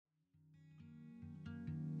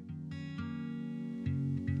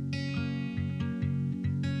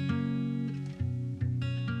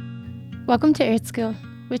Welcome to Earth School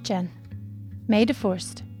with Jen. May the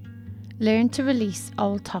 1st. Learn to release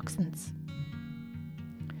old toxins.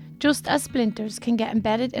 Just as splinters can get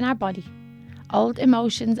embedded in our body, old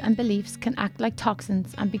emotions and beliefs can act like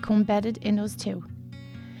toxins and become embedded in us too.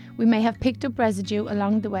 We may have picked up residue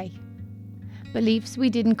along the way, beliefs we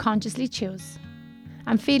didn't consciously choose,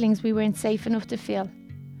 and feelings we weren't safe enough to feel,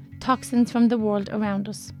 toxins from the world around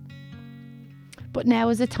us. But now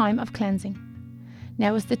is a time of cleansing.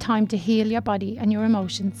 Now is the time to heal your body and your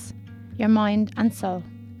emotions, your mind and soul.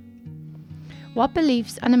 What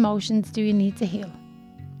beliefs and emotions do you need to heal?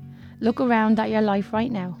 Look around at your life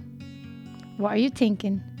right now. What are you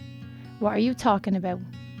thinking? What are you talking about?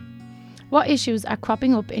 What issues are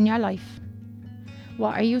cropping up in your life?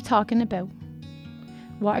 What are you talking about?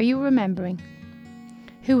 What are you remembering?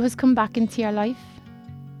 Who has come back into your life?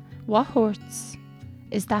 What hurts?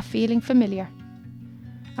 Is that feeling familiar?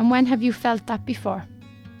 And when have you felt that before?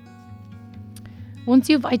 Once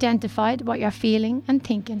you've identified what you're feeling and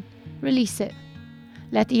thinking, release it.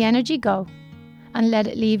 Let the energy go and let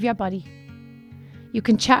it leave your body. You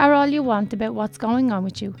can chatter all you want about what's going on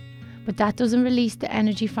with you, but that doesn't release the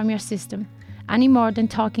energy from your system any more than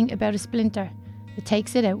talking about a splinter. It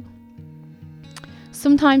takes it out.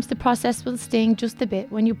 Sometimes the process will sting just a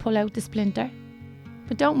bit when you pull out the splinter,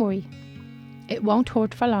 but don't worry, it won't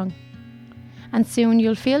hurt for long. And soon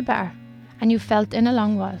you'll feel better, and you've felt in a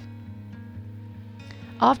long while.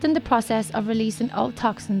 Often the process of releasing old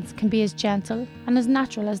toxins can be as gentle and as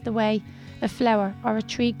natural as the way a flower or a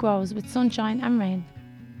tree grows with sunshine and rain,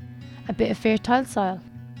 a bit of fertile soil,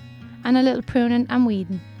 and a little pruning and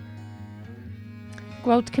weeding.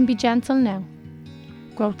 Growth can be gentle now.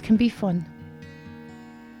 Growth can be fun.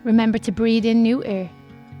 Remember to breathe in new air,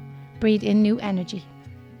 breathe in new energy.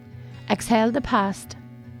 Exhale the past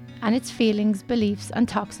and its feelings, beliefs and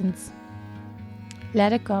toxins.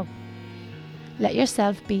 Let it go. Let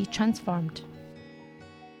yourself be transformed.